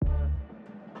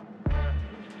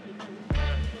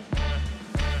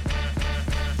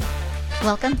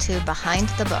Welcome to Behind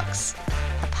the Books,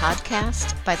 a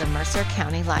podcast by the Mercer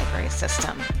County Library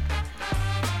System.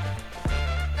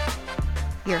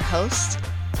 Your hosts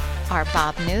are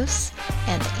Bob Noose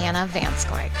and Anna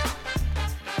Vanskoik.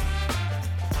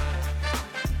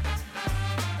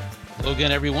 Hello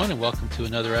again, everyone, and welcome to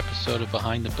another episode of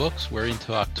Behind the Books. We're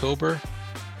into October.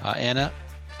 Anna,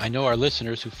 I know our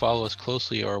listeners who follow us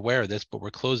closely are aware of this, but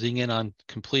we're closing in on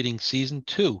completing season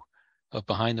 2 of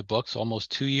Behind the Books,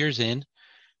 almost 2 years in.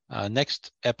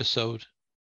 Next episode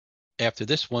after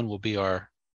this one will be our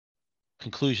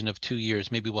conclusion of 2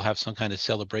 years. Maybe we'll have some kind of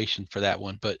celebration for that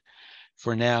one. But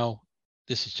for now,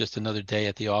 this is just another day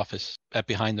at the office at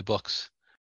Behind the Books.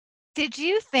 Did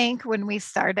you think when we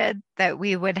started that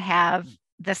we would have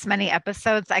this many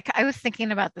episodes? I was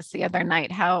thinking about this the other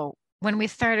night, how when we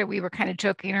started, we were kind of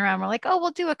joking around. We're like, oh,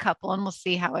 we'll do a couple and we'll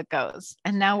see how it goes.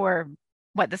 And now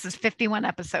this is 51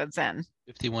 episodes in.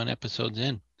 51 episodes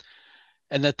in.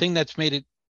 And the thing that's made it,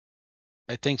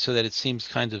 I think, so that it seems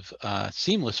kind of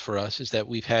seamless for us is that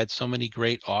we've had so many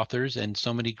great authors and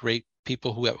so many great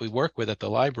people who we work with at the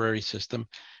library system.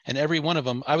 And every one of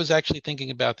them, I was actually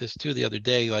thinking about this too the other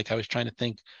day. Like I was trying to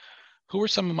think, who are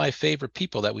some of my favorite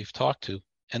people that we've talked to?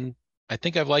 And I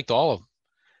think I've liked all of them.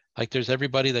 Like there's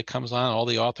everybody that comes on, all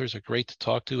the authors are great to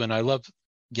talk to. And I love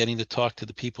getting to talk to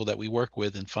the people that we work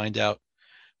with and find out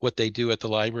what they do at the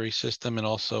library system and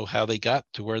also how they got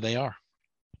to where they are.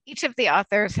 Each of the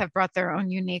authors have brought their own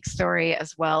unique story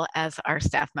as well as our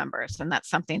staff members. And that's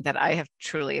something that I have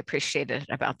truly appreciated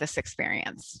about this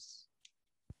experience.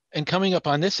 And coming up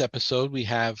on this episode, we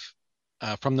have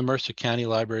from the Mercer County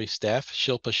Library staff,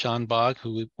 Shilpa Shanbag,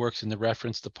 who works in the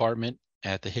reference department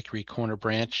at the Hickory Corner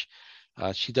branch.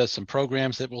 She does some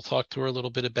programs that we'll talk to her a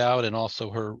little bit about, and also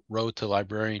her road to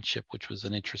librarianship, which was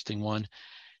an interesting one.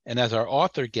 And as our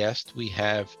author guest, we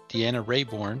have Deanna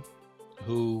Raybourn,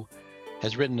 who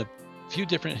has written a few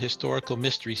different historical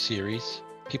mystery series.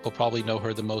 People probably know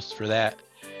her the most for that.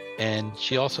 And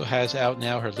she also has out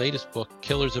now her latest book,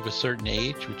 Killers of a Certain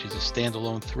Age, which is a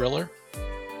standalone thriller.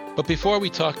 But before we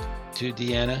talk to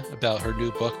Deanna about her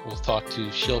new book, we'll talk to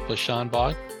Shilpa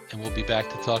Shanbag, and we'll be back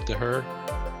to talk to her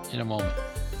in a moment.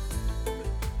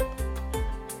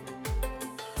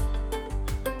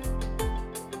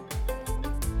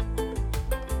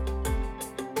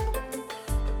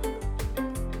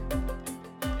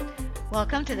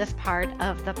 Welcome to this part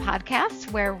of the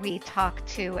podcast where we talk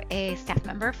to a staff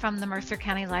member from the Mercer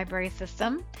County Library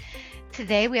System.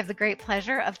 Today, we have the great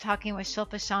pleasure of talking with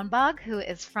Shilpa Shanbag, who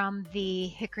is from the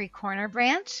Hickory Corner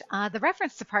branch, the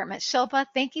reference department. Shilpa,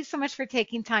 thank you so much for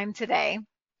taking time today.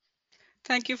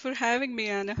 Thank you for having me,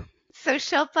 Anna. So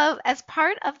Shilpa, as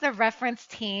part of the reference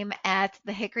team at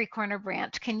the Hickory Corner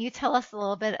branch, can you tell us a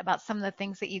little bit about some of the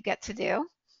things that you get to do?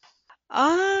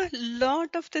 A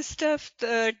lot of the stuff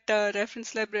that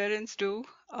reference librarians do,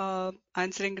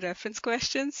 answering reference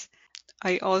questions.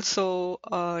 I also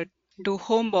do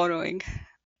home borrowing,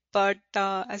 but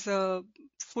as a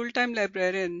full-time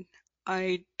librarian,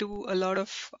 I do a lot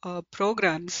of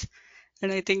programs,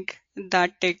 and I think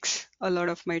that takes a lot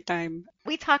of my time.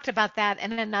 We talked about that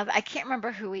in another, I can't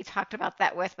remember who we talked about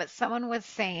that with, but someone was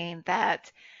saying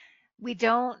that we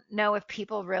don't know if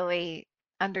people really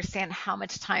understand how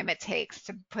much time it takes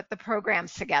to put the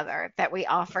programs together that we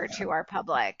offer to our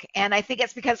public. And I think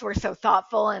it's because we're so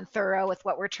thoughtful and thorough with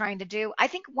what we're trying to do. I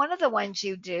think one of the ones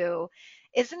you do,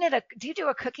 do you do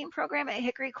a cooking program at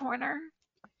Hickory Corner?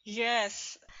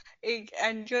 Yes,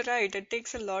 and you're right. It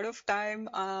takes a lot of time.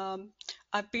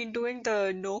 I've been doing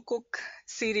the No Cook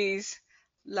series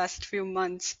last few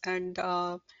months, and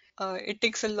it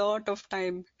takes a lot of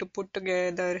time to put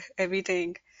together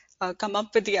everything. Come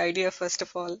up with the idea first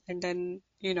of all, and then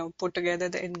put together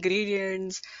the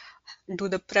ingredients, do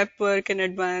the prep work in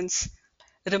advance,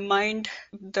 remind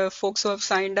the folks who have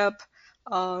signed up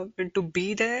to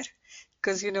be there,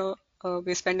 because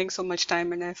we're spending so much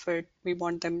time and effort. We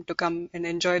want them to come and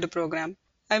enjoy the program.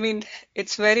 I mean,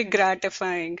 it's very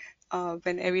gratifying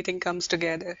when everything comes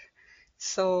together.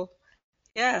 So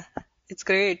yeah, it's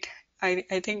great.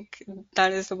 I think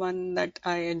that is the one that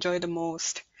I enjoy the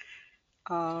most.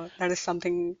 That is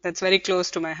something that's very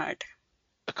close to my heart.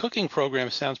 A cooking program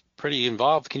sounds pretty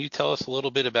involved. Can you tell us a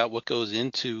little bit about what goes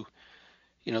into,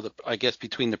 I guess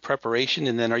between the preparation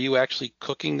and then are you actually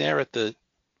cooking there at the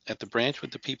branch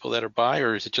with the people that are by,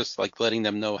 or is it just like letting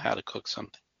them know how to cook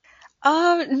something?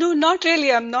 No, not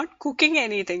really. I'm not cooking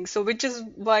anything, so which is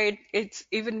why it's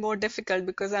even more difficult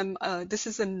because this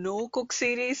is a no cook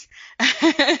series.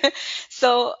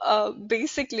 So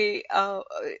basically,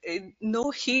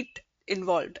 no heat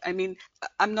involved. I mean,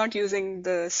 I'm not using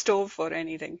the stove or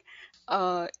anything.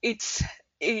 It's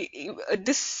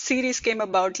this series came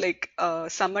about like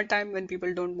summertime when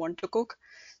people don't want to cook.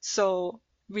 So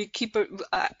we keep it,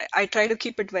 I try to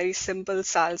keep it very simple,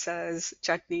 salsas,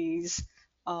 chutneys,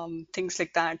 things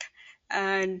like that.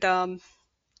 And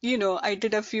I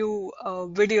did a few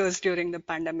videos during the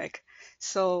pandemic.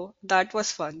 So that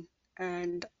was fun.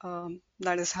 And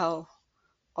that is how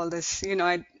all this,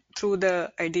 I threw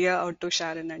the idea out to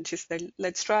Sharon and she said,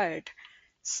 let's try it.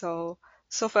 So,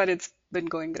 so far it's been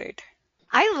going great.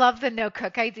 I love the no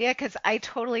cook idea because I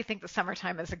totally think the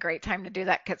summertime is a great time to do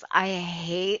that because I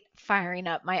hate firing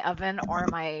up my oven or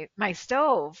my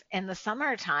stove in the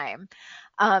summertime.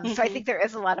 So I Hmm. think there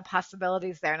is a lot of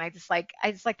possibilities there, and I just like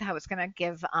how it's going to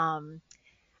give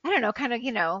I don't know, kind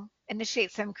of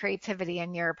initiate some creativity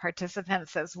in your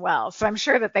participants as well. So I'm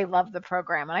sure that they love the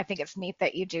program, and I think it's neat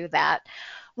that you do that.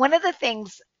 One of the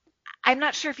things I'm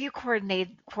not sure if you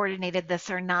coordinated this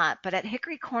or not, but at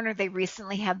Hickory Corner they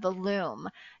recently had the loom.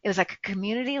 It was like a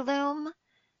community loom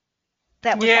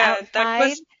that was Yeah, that outside.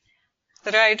 was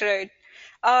right, right.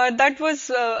 That was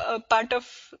a part of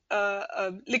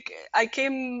like I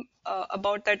came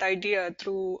about that idea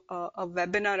through a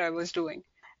webinar I was doing,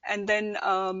 and then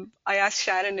I asked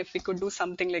Sharon if we could do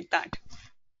something like that.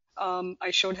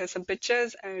 I showed her some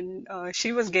pictures, and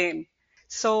she was game.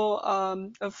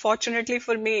 So fortunately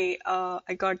for me,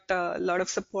 I got a lot of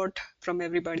support from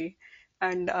everybody,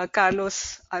 and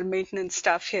Carlos, our maintenance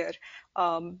staff here,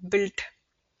 built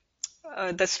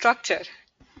the structure.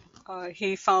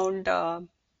 He found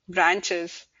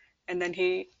branches and then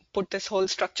he put this whole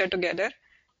structure together.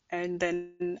 And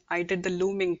then I did the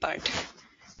looming part.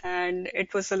 And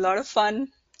it was a lot of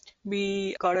fun.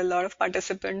 We got a lot of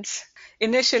participants.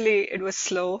 Initially, it was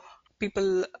slow.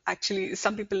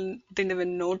 Some people didn't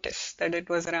even notice that it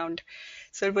was around.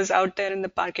 So it was out there in the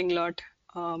parking lot.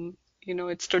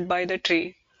 It stood by the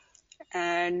tree.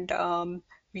 And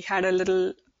we had a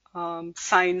little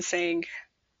sign saying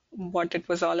what it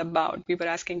was all about. We were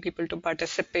asking people to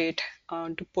participate,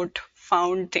 to put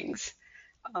found things.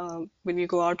 When you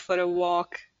go out for a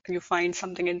walk, you find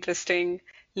something interesting,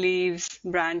 leaves,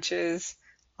 branches,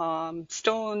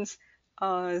 stones.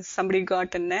 Somebody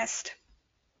got a nest.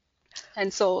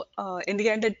 And so in the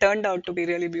end, it turned out to be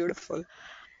really beautiful.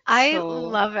 I So,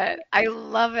 love it. I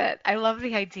love it. I love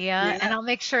the idea. And yeah. I'll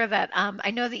make sure that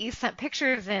I know that you sent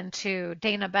pictures in to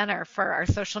Dana Benner for our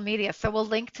social media. So we'll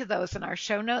link to those in our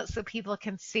show notes so people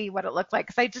can see what it looked like.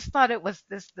 Because I just thought it was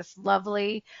this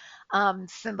lovely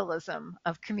symbolism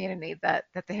of community that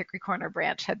the Hickory Corner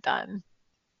branch had done.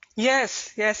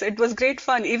 Yes, yes, it was great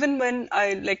fun. Even when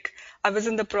I was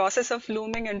in the process of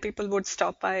looming and people would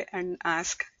stop by and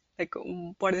ask like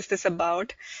what is this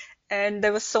about? And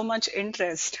there was so much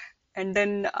interest. And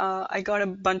then I got a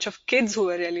bunch of kids who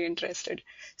were really interested.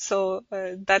 So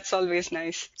that's always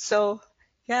nice. So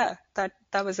yeah, that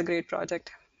was a great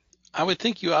project. I would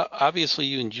think obviously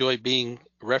you enjoy being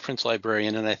a reference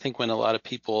librarian, and I think when a lot of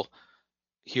people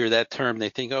hear that term, they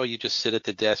think, oh, you just sit at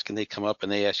the desk and they come up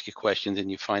and they ask you questions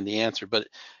and you find the answer. But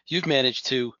you've managed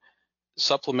to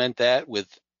supplement that with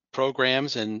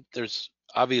programs, and there's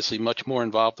obviously much more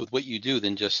involved with what you do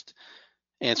than just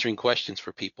answering questions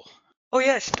for people. Oh,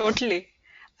 yes, totally.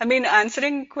 I mean,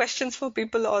 answering questions for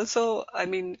people also,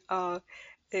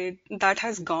 that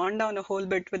has gone down a whole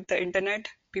bit with the internet.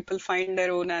 People find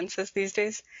their own answers these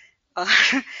days.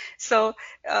 Uh, so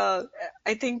uh,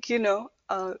 I think, you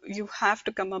have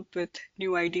to come up with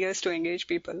new ideas to engage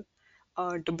people,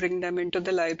 to bring them into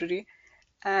the library.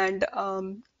 And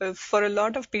for a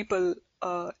lot of people,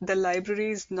 the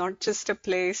library is not just a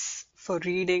place for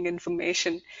reading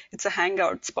information, it's a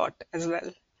hangout spot as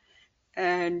well.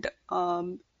 And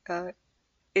uh,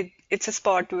 it's a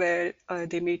spot where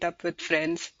they meet up with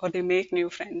friends or they make new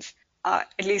friends. At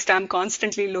least I'm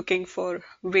constantly looking for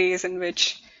ways in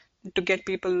which to get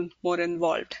people more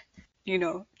involved,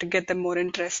 to get them more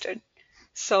interested.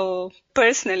 So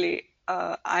personally,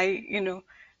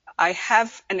 I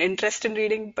have an interest in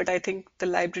reading, but I think the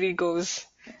library goes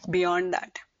beyond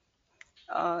that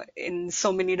in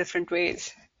so many different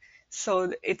ways.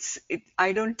 So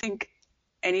I don't think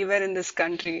anywhere in this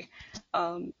country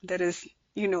there is,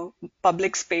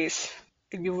 public space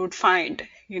you would find,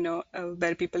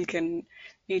 where people can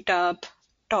meet up,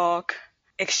 talk,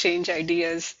 exchange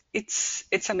ideas.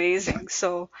 It's amazing.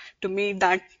 So to me,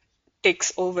 that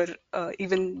takes over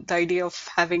even the idea of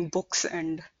having books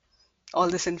and all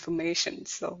this information.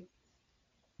 So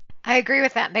I agree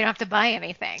with that. They don't have to buy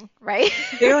anything, right?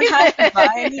 they don't have to buy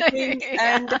anything.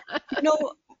 And, Yeah.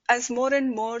 as more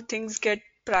and more things get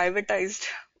privatized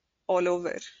all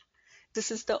over,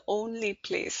 this is the only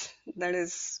place that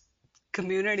is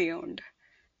community owned,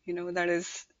 that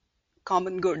is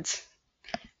common goods.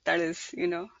 That is,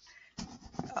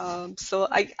 so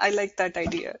I like that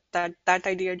idea. That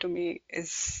idea to me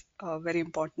is very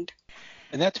important.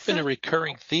 And that's been So a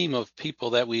recurring theme of people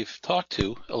that we've talked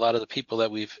to, a lot of the people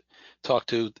that we've talked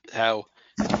to, how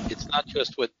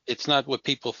it's not what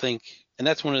people think. And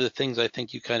that's one of the things I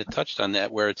think you kind of touched on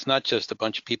that, where it's not just a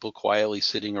bunch of people quietly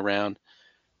sitting around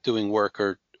doing work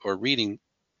or reading.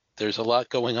 There's a lot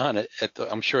going on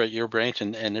I'm sure at your branch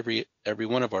and every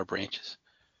one of our branches.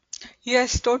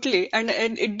 Yes, totally.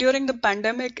 And during the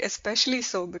pandemic, especially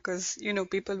so, because,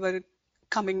 people were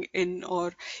coming in,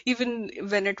 or even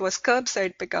when it was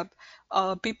curbside pickup,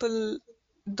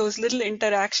 those little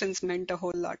interactions meant a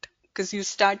whole lot. Because you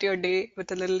start your day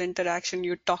with a little interaction,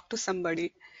 you talk to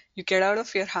somebody, you get out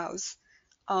of your house,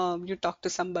 you talk to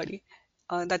somebody.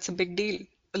 That's a big deal.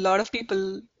 A lot of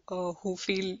people who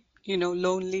feel,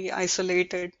 lonely,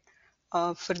 isolated,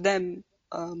 for them,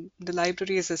 the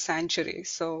library is a sanctuary.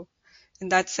 So, in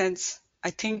that sense,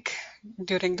 I think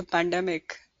during the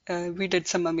pandemic, we did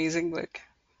some amazing work.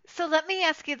 so let me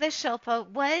ask you this, Shilpa.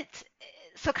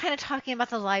 So kind of talking about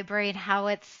the library and how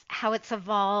it's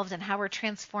evolved and how we're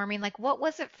transforming, like what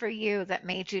was it for you that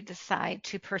made you decide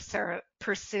to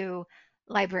pursue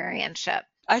librarianship?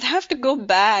 I'd have to go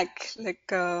back, like,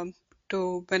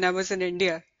 to when I was in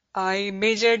India. I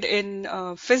majored in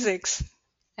physics,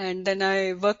 and then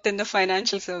I worked in the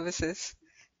financial services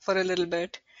for a little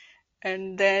bit.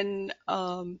 And then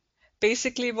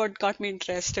basically what got me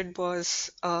interested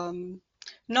was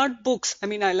not books. I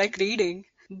mean, I like reading,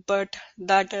 but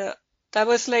that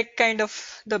was like kind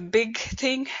of the big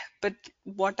thing. But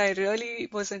what I really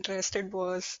was interested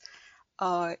was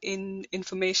in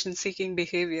information seeking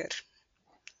behavior.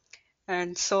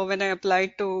 And so when I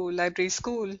applied to library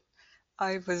school,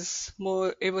 it was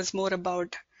more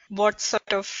about what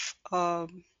sort of,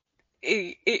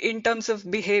 in terms of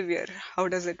behavior, how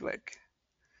does it work?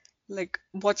 Like,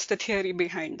 what's the theory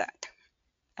behind that?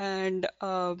 And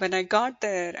when I got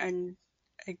there and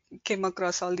I came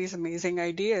across all these amazing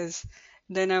ideas,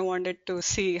 then I wanted to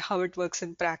see how it works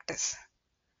in practice.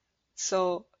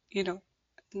 So,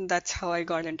 that's how I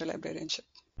got into librarianship.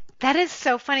 That is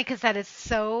so funny because that is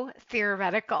so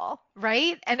theoretical,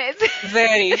 right? And it's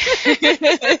Very. no,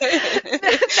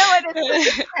 and it's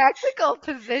such a practical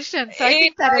position. So I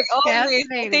think that is I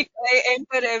fascinating. think I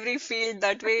enter every field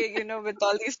that way, with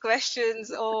all these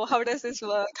questions. Oh, how does this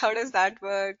work? How does that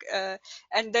work?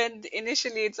 And then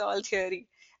initially it's all theory.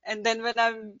 And then when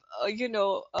I'm,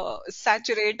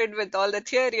 saturated with all the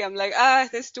theory, I'm like,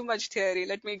 there's too much theory.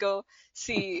 Let me go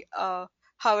see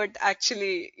how it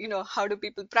actually, how do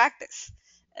people practice?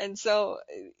 And so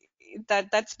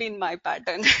that's been my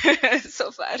pattern so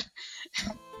far.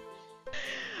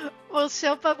 Well,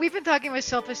 Shilpa, we've been talking with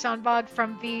Shilpa Shanbag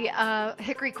from the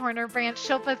Hickory Corner branch.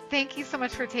 Shilpa, thank you so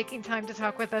much for taking time to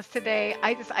talk with us today.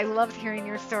 I loved hearing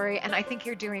your story, and I think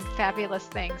you're doing fabulous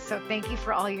things. So thank you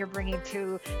for all you're bringing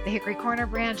to the Hickory Corner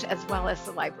branch as well as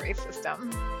the library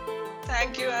system.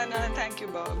 Thank you, Anna, and thank you,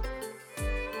 Bob.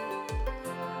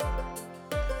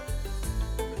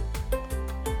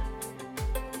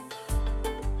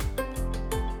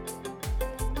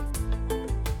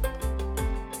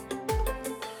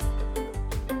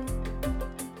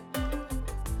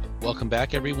 Welcome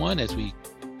back, everyone, as we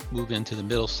move into the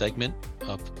middle segment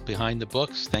of Behind the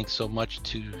Books. Thanks so much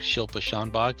to Shilpa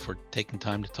Shanbag for taking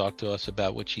time to talk to us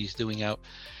about what she's doing out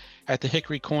at the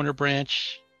Hickory Corner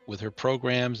branch with her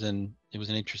programs. And it was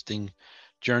an interesting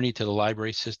journey to the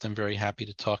library system. Very happy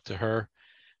to talk to her.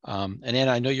 And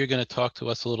Anna, I know you're going to talk to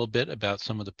us a little bit about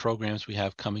some of the programs we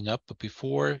have coming up. But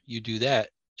before you do that,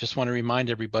 just want to remind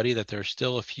everybody that there are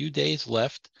still a few days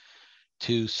left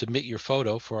to submit your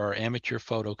photo for our amateur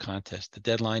photo contest. The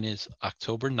deadline is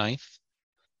October 9th.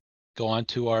 Go on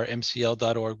to our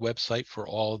mcl.org website for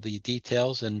all the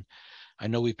details. And I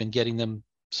know we've been getting them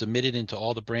submitted into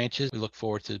all the branches. We look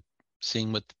forward to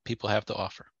seeing what people have to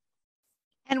offer.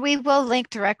 And we will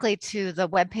link directly to the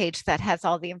webpage that has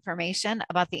all the information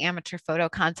about the amateur photo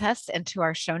contest and to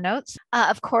our show notes.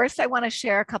 Of course, I want to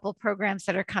share a couple programs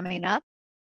that are coming up.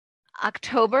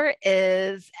 October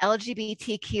is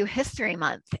LGBTQ History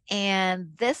Month, and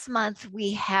this month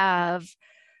we have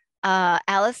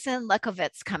Allison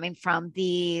Lekovitz coming from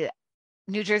the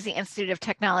New Jersey Institute of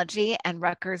Technology and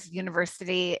Rutgers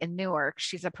University in Newark.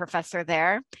 She's a professor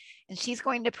there, and she's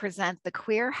going to present The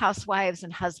Queer Housewives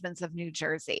and Husbands of New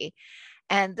Jersey.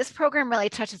 And this program really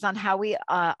touches on how we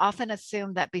often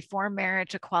assume that before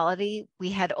marriage equality,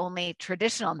 we had only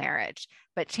traditional marriage,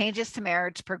 but changes to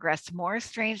marriage progressed more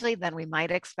strangely than we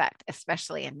might expect,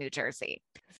 especially in New Jersey.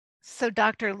 So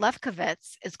Dr.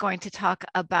 Lefkowitz is going to talk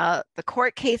about the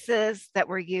court cases that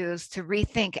were used to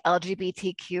rethink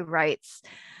LGBTQ rights,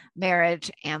 marriage,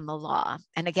 and the law.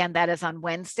 And again, that is on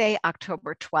Wednesday,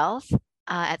 October 12th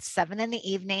at 7 in the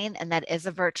evening. And that is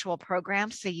a virtual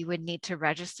program. So you would need to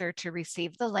register to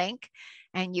receive the link.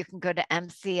 And you can go to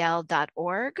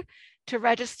mcl.org to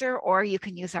register, or you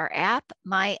can use our app,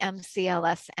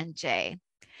 MyMCLSNJ.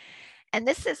 And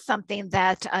this is something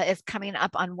that is coming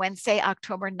up on Wednesday,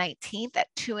 October 19th at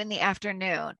 2 in the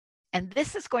afternoon. And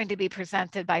this is going to be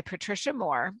presented by Patricia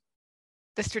Moore,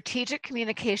 the Strategic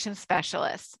Communications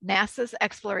Specialist, NASA's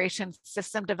Exploration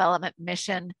System Development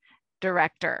Mission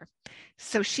Director.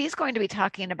 So she's going to be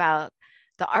talking about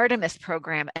the Artemis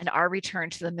program and our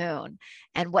return to the moon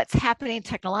and what's happening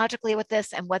technologically with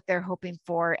this and what they're hoping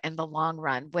for in the long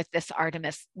run with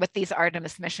these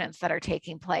Artemis missions that are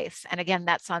taking place. And again,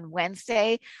 that's on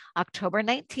Wednesday, October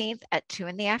 19th at 2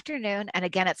 in the afternoon. And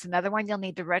again, it's another one you'll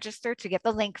need to register to get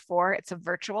the link for. It's a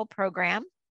virtual program.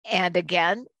 And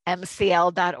again,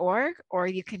 mcl.org, or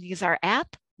you can use our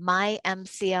app,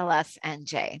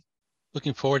 MyMCLSNJ.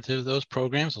 Looking forward to those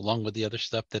programs along with the other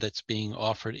stuff that it's being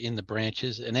offered in the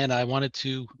branches. And then I wanted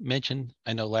to mention,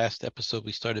 I know last episode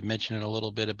we started mentioning a little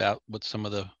bit about what some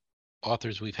of the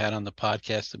authors we've had on the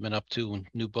podcast have been up to and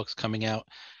new books coming out.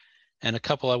 And a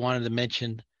couple I wanted to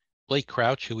mention, Blake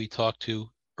Crouch, who we talked to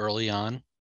early on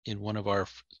in one of our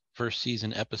first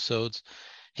season episodes.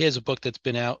 He has a book that's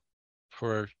been out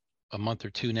for a month or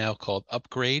two now called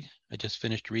Upgrade. I just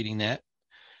finished reading that.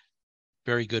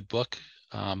 Very good book.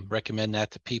 Recommend that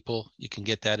to people. You can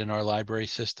get that in our library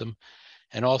system.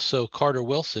 And also Carter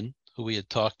Wilson, who we had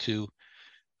talked to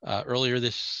earlier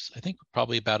this, I think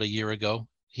probably about a year ago.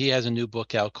 He has a new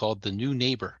book out called The New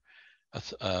Neighbor,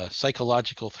 a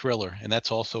psychological thriller. And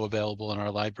that's also available in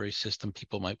our library system.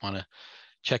 People might want to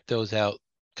check those out.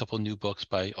 A couple of new books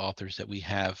by authors that we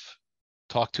have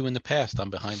talked to in the past on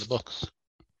Behind the Books.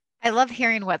 I love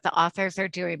hearing what the authors are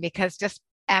doing because just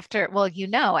after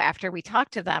we talk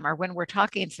to them or when we're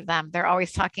talking to them, they're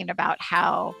always talking about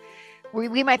how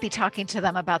we might be talking to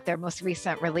them about their most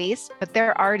recent release, but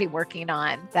they're already working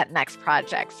on that next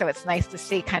project. So it's nice to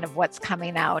see kind of what's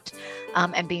coming out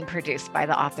and being produced by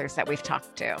the authors that we've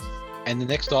talked to. And the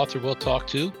next author we'll talk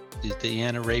to is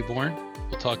Deanna Raybourn.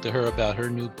 We'll talk to her about her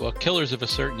new book, Killers of a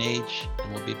Certain Age,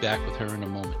 and we'll be back with her in a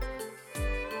moment.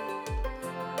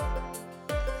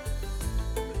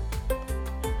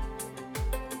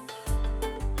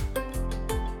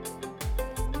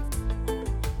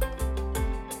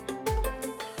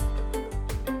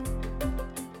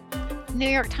 New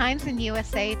York Times and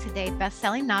USA Today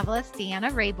bestselling novelist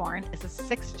Deanna Raybourn is a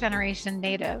sixth-generation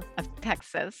native of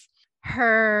Texas.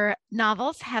 Her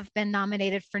novels have been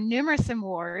nominated for numerous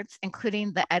awards,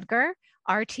 including the Edgar,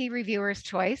 RT Reviewer's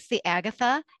Choice, the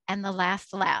Agatha, and the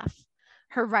Last Laugh.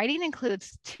 Her writing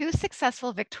includes two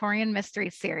successful Victorian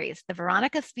mystery series, the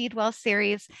Veronica Speedwell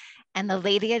series and the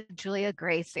Lady Julia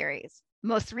Gray series.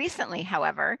 Most recently,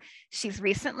 however, she's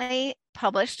recently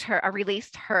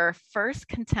released her first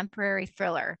contemporary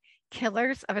thriller,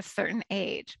 Killers of a Certain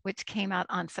Age, which came out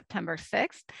on September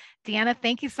 6th. Deanna,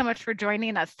 thank you so much for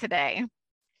joining us today.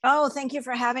 Oh, thank you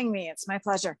for having me. It's my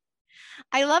pleasure.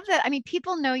 I love that. I mean,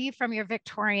 people know you from your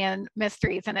Victorian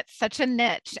mysteries, and it's such a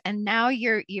niche. And now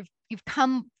you've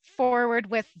come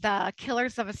forward with the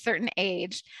Killers of a Certain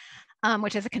Age,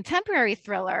 which is a contemporary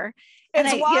thriller.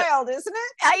 It's wild, isn't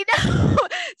it? I know.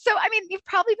 So, I mean, you've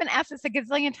probably been asked this a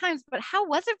gazillion times, but how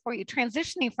was it for you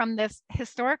transitioning from this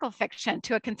historical fiction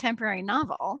to a contemporary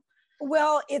novel?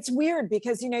 Well, it's weird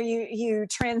because, you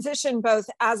transition both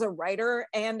as a writer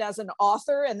and as an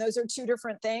author, and those are two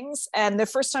different things. And the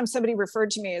first time somebody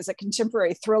referred to me as a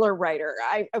contemporary thriller writer,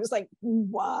 I was like,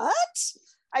 what?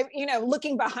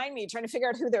 Looking behind me, trying to figure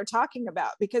out who they're talking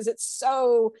about because it's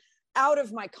so out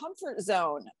of my comfort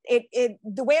zone.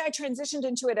 The way I transitioned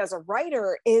into it as a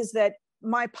writer is that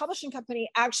my publishing company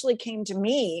actually came to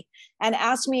me and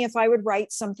asked me if I would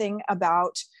write something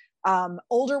about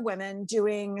older women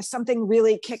doing something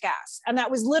really kick-ass. And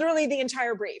that was literally the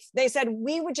entire brief. They said,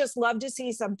 we would just love to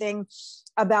see something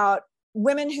about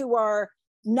women who are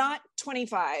not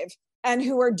 25 and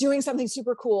who are doing something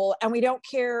super cool. And we don't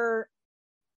care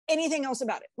anything else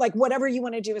about it. Like whatever you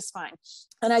want to do is fine.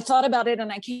 And I thought about it and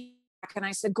I came back and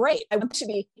I said, great, I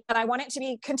want it to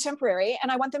be contemporary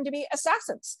and I want them to be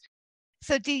assassins.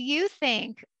 So do you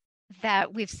think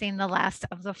that we've seen the last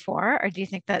of the four, or do you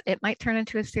think that it might turn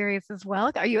into a series as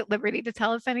well? Are you at liberty to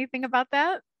tell us anything about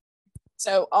that?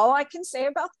 So all I can say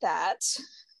about that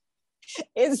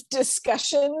is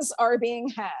discussions are being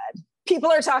had.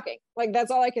 People are talking. Like,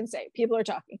 that's all I can say. People are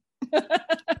talking.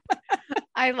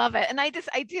 I love it. And I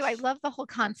love the whole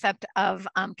concept of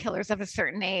killers of a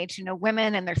certain age,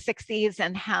 women in their 60s,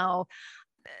 and how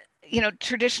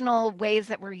traditional ways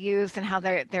that were used, and how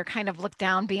they're kind of looked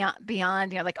down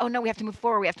beyond, like, oh no, we have to move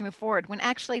forward, when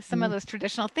actually some of those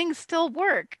traditional things still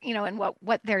work, in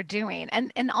what they're doing.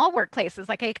 And in all workplaces,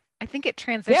 like I think it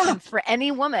transitions for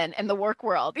any woman in the work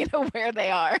world, where they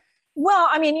are. Well,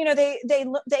 I mean,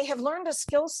 they have learned a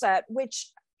skill set, which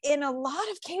in a lot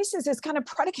of cases is kind of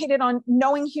predicated on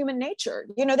knowing human nature.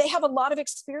 They have a lot of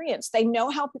experience. They know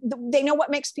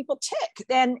what makes people tick,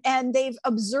 and they've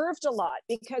observed a lot,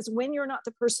 because when you're not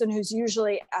the person who's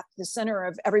usually at the center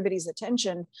of everybody's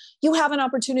attention, you have an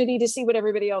opportunity to see what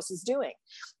everybody else is doing.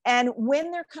 And when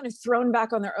they're kind of thrown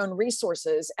back on their own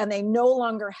resources, and they no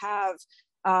longer have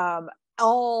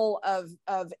all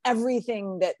of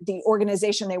everything that the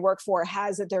organization they work for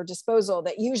has at their disposal,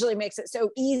 that usually makes it so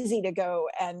easy to go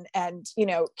and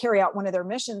carry out one of their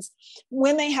missions,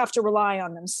 when they have to rely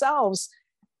on themselves,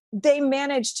 they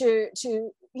manage to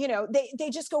they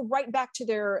just go right back to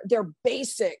their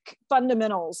basic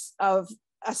fundamentals of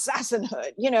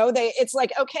assassinhood. It's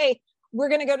like, okay, we're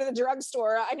going to go to the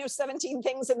drugstore. I know 17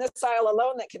 things in this aisle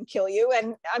alone that can kill you,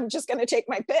 and I'm just going to take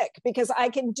my pick, because I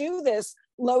can do this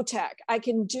low tech. I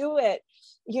can do it,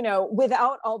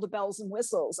 without all the bells and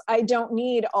whistles. I don't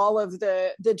need all of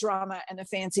the drama and the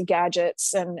fancy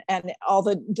gadgets and all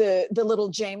the little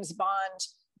James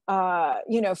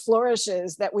Bond,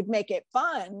 flourishes that would make it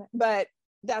fun, but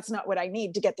that's not what I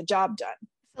need to get the job done.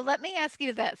 So let me ask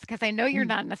you this, because I know you're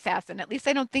not an assassin. At least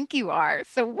I don't think you are.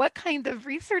 So what kind of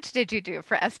research did you do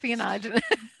for espionage?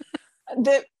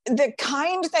 The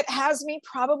kind that has me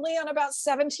probably on about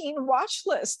 17 watch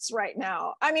lists right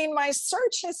now. I mean, my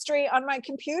search history on my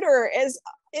computer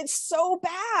it's so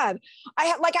bad.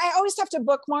 I always have to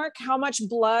bookmark how much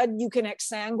blood you can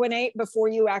exsanguinate before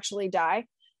you actually die.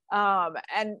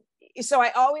 And so I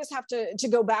always have to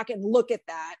go back and look at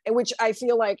that, which I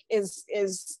feel like is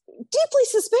deeply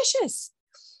suspicious.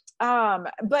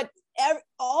 But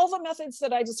all the methods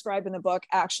that I describe in the book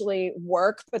actually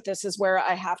work, but this is where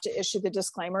I have to issue the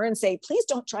disclaimer and say, please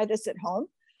don't try this at home.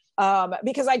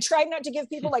 Because I tried not to give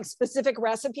people like specific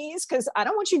recipes, because I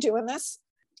don't want you doing this.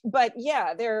 But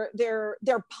yeah,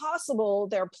 they're possible,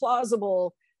 they're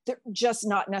plausible, they're just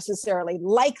not necessarily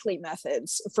likely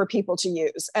methods for people to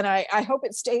use. And I hope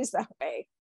it stays that way.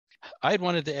 I had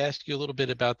wanted to ask you a little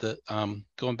bit about the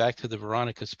going back to the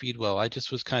Veronica Speedwell. I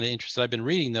just was kind of interested. I've been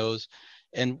reading those.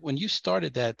 And when you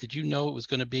started that, did you know it was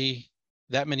going to be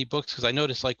that many books? Because I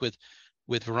noticed, like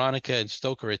with Veronica and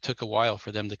Stoker, it took a while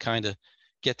for them to kind of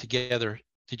get together.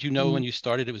 Did you know when you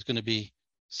started it was going to be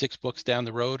 6 books down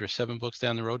the road or 7 books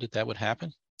down the road that would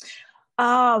happen?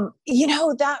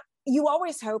 That you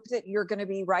always hope that you're going to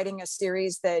be writing a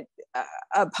series that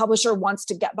a publisher wants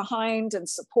to get behind and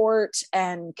support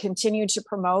and continue to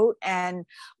promote. And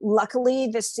luckily,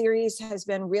 this series has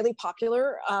been really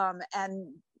popular,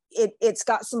 and it's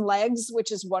got some legs,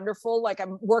 which is wonderful. Like,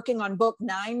 I'm working on book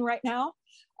 9 right now,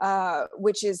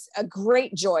 which is a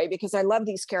great joy, because I love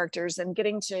these characters, and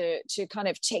getting to kind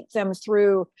of take them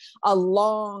through a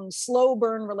long, slow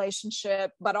burn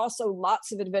relationship, but also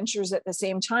lots of adventures at the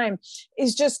same time,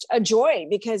 is just a joy.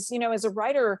 Because, as a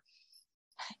writer,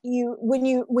 when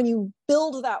you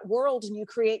build that world and you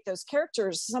create those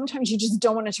characters, sometimes you just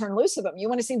don't want to turn loose of them. You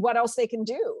want to see what else they can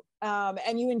do.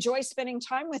 And you enjoy spending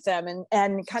time with them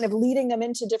and kind of leading them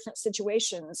into different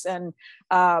situations, and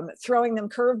throwing them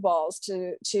curveballs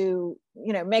to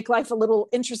make life a little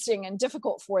interesting and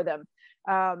difficult for them.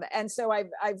 And so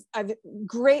I've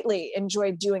greatly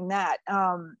enjoyed doing that.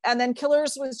 And then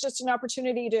Killers was just an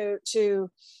opportunity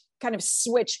to kind of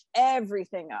switch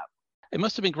everything up. It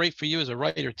must have been great for you as a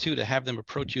writer too, to have them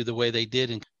approach you the way they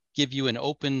did and give you an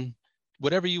open,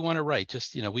 whatever you want to write.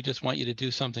 Just, we just want you to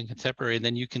do something contemporary, and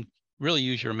then you can really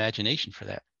use your imagination for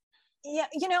that. Yeah,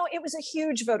 it was a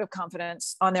huge vote of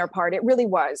confidence on their part. It really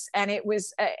was. And it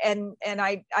was, and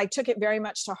I took it very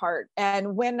much to heart.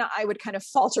 And when I would kind of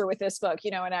falter with this book,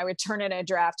 and I would turn in a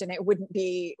draft and it wouldn't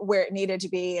be where it needed to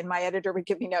be, and my editor would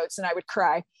give me notes and I would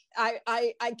cry,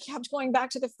 I kept going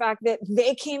back to the fact that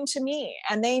they came to me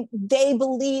and they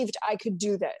believed I could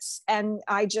do this. And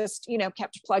I just,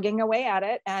 kept plugging away at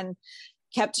it and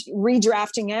kept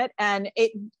redrafting it, and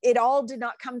it all did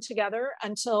not come together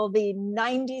until the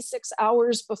 96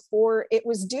 hours before it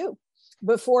was due,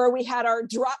 before we had our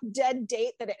drop dead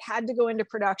date that it had to go into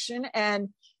production, and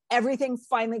everything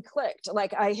finally clicked.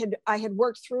 Like, I had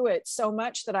worked through it so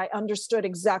much that I understood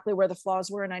exactly where the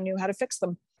flaws were and I knew how to fix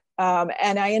them.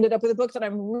 And I ended up with a book that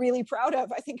I'm really proud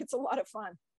of. I think it's a lot of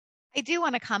fun. I do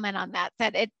want to comment on that,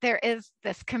 there is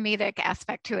this comedic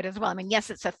aspect to it as well. I mean, yes,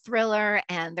 it's a thriller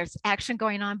and there's action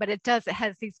going on, but it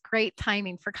has these great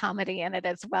timing for comedy in it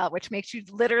as well, which makes you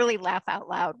literally laugh out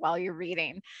loud while you're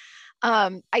reading.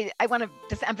 I want to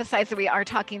just emphasize that we are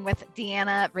talking with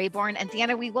Deanna Raybourn. And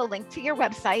Deanna, we will link to your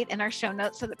website in our show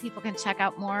notes so that people can check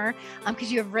out more,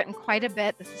 because you have written quite a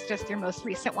bit. This is just your most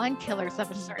recent one, Killers of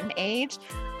a Certain Age,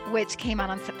 which came out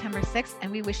on September 6th.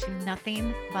 And we wish you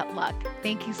nothing but luck.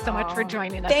 Thank you so much for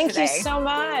joining us today. Thank you so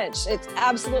much. It's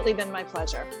absolutely been my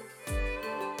pleasure.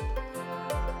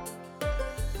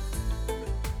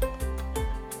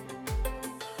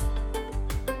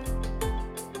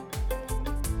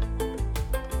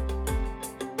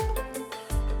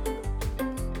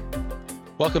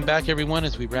 Welcome back, everyone,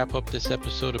 as we wrap up this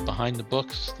episode of Behind the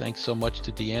Books. Thanks so much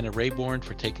to Deanna Raybourn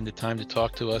for taking the time to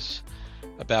talk to us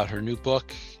about her new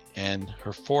book and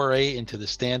her foray into the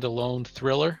standalone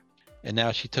thriller. And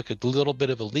now she took a little bit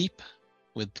of a leap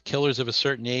with Killers of a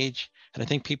Certain Age. And I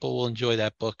think people will enjoy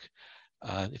that book.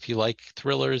 If you like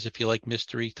thrillers, if you like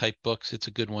mystery type books, it's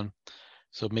a good one.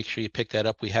 So make sure you pick that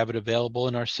up. We have it available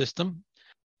in our system.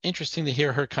 Interesting to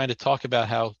hear her kind of talk about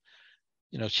how,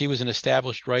 she was an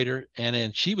established writer and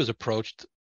then she was approached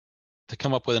to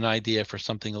come up with an idea for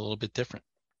something a little bit different.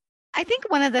 I think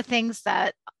one of the things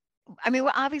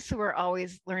obviously we're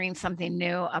always learning something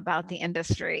new about the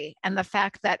industry, and the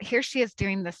fact that here she is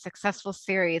doing this successful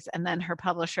series and then her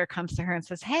publisher comes to her and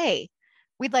says, hey,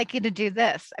 we'd like you to do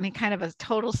this. I mean, kind of a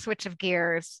total switch of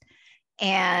gears,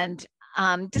 and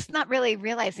just not really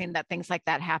realizing that things like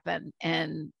that happen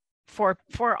for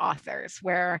authors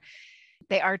where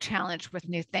they are challenged with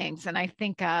new things. And I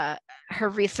think her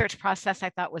research process I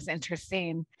thought was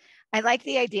interesting. I like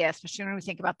the idea, especially when we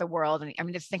think about the world. And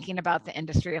I'm just thinking about the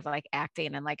industry of like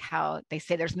acting and like how they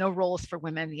say there's no roles for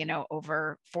women,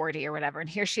 over 40 or whatever. And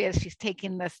here she is, she's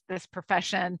taking this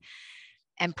profession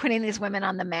and putting these women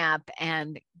on the map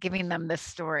and giving them this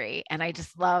story. And I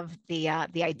just love the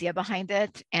idea behind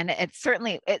it. And it's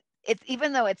certainly,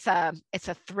 even though it's a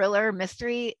thriller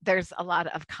mystery, there's a lot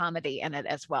of comedy in it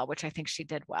as well, which I think she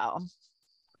did well.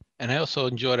 And I also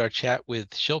enjoyed our chat with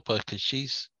Shilpa because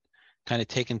she's kind of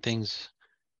taken things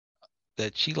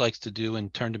that she likes to do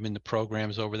and turned them into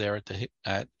programs over there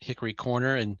at Hickory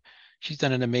Corner. And she's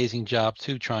done an amazing job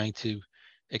too, trying to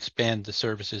expand the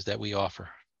services that we offer.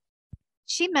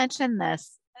 She mentioned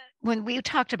this when we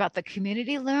talked about the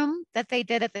community loom that they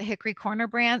did at the Hickory Corner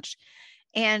branch.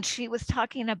 And she was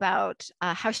talking about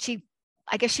how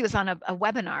I guess she was on a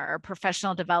webinar, a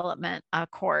professional development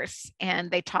course, and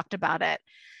they talked about it.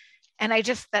 And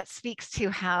that speaks to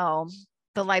how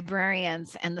the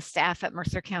librarians and the staff at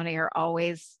Mercer County are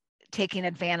always taking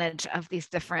advantage of these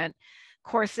different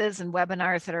courses and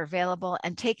webinars that are available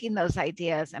and taking those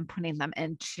ideas and putting them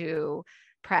into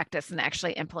practice and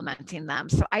actually implementing them.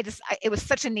 So it was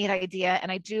such a neat idea.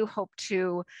 And I do hope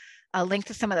to link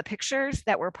to some of the pictures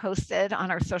that were posted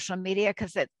on our social media,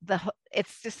 because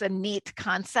it's just a neat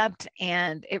concept,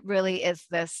 and it really is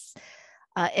this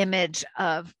image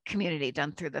of community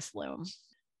done through this loom.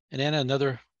 And Anna,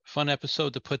 another fun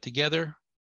episode to put together.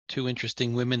 Two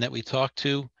interesting women that we talked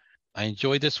to. I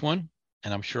enjoyed this one,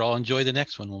 and I'm sure I'll enjoy the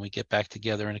next one when we get back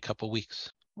together in a couple of weeks.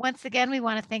 Once again, we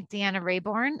want to thank Deanna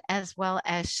Raybourn as well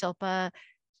as Shilpa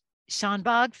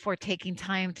Shanbag for taking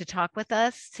time to talk with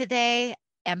us today.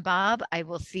 And Bob, I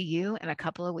will see you in a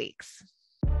couple of weeks.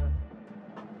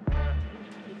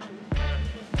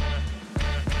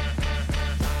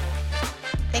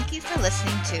 Thank you for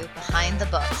listening to Behind the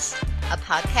Books, a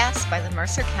podcast by the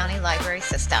Mercer County Library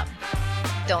System.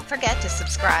 Don't forget to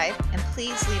subscribe and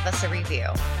please leave us a review.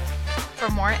 For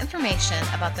more information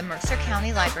about the Mercer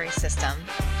County Library System,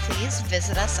 please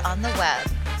visit us on the web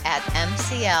at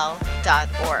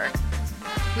mcl.org.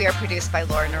 We are produced by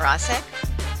Laura Narasek.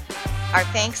 Our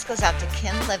thanks goes out to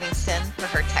Kim Livingston for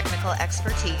her technical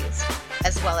expertise,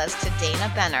 as well as to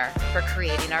Dana Benner for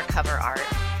creating our cover art.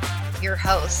 Your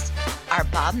hosts are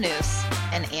Bob Noose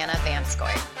and Anna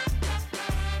Vanskoy.